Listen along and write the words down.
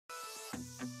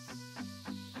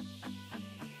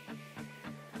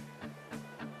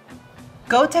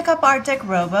GoTechUp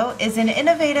ArtecRobo is an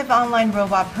innovative online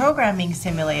robot programming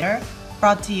simulator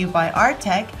brought to you by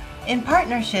Artec in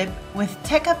partnership with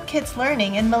TechUp Kids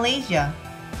Learning in Malaysia.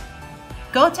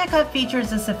 GoTechUp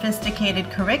features a sophisticated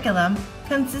curriculum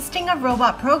consisting of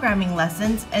robot programming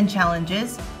lessons and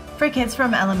challenges for kids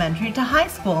from elementary to high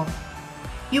school.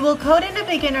 You will code in a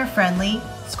beginner-friendly,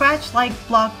 Scratch-like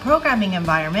block programming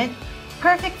environment,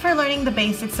 perfect for learning the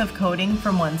basics of coding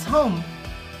from one's home.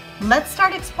 Let's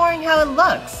start exploring how it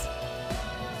looks.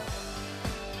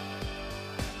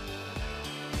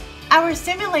 Our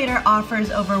simulator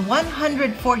offers over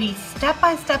 140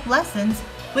 step-by-step lessons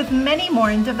with many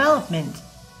more in development.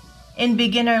 In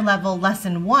beginner level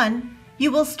lesson 1,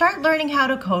 you will start learning how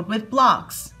to code with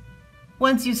blocks.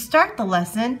 Once you start the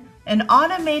lesson, an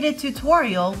automated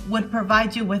tutorial would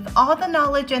provide you with all the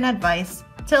knowledge and advice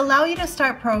to allow you to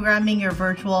start programming your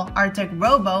virtual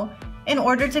ArtecRobo in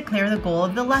order to clear the goal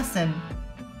of the lesson.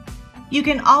 You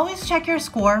can always check your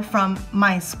score from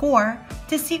My Score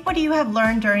to see what you have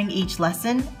learned during each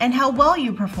lesson and how well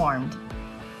you performed.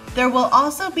 There will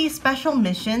also be special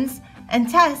missions and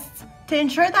tests to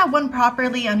ensure that one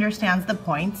properly understands the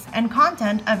points and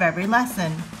content of every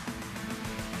lesson.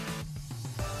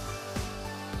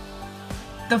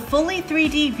 The fully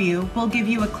 3D view will give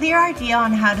you a clear idea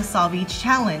on how to solve each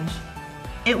challenge.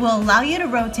 It will allow you to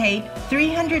rotate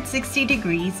 360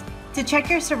 degrees to check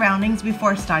your surroundings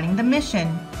before starting the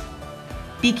mission.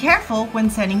 Be careful when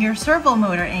setting your servo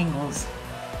motor angles.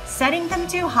 Setting them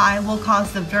too high will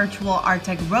cause the virtual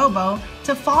ArtecRobo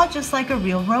to fall just like a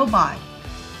real robot.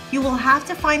 You will have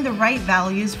to find the right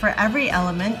values for every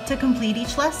element to complete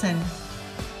each lesson.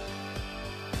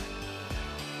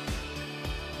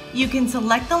 You can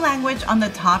select the language on the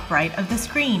top right of the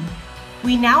screen.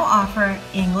 We now offer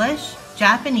English,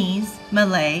 Japanese,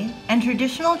 Malay, and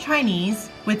traditional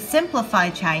Chinese with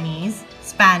simplified Chinese,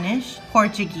 Spanish,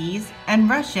 Portuguese, and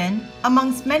Russian,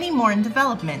 amongst many more in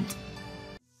development.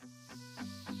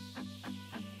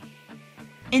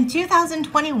 In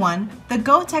 2021, the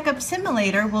GoTechUp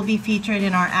simulator will be featured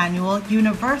in our annual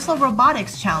Universal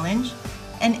Robotics Challenge,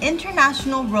 an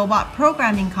international robot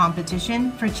programming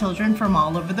competition for children from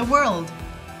all over the world.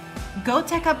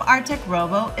 GoTechUp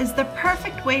ArtecRobo is the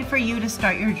perfect way for you to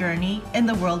start your journey in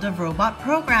the world of robot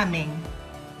programming.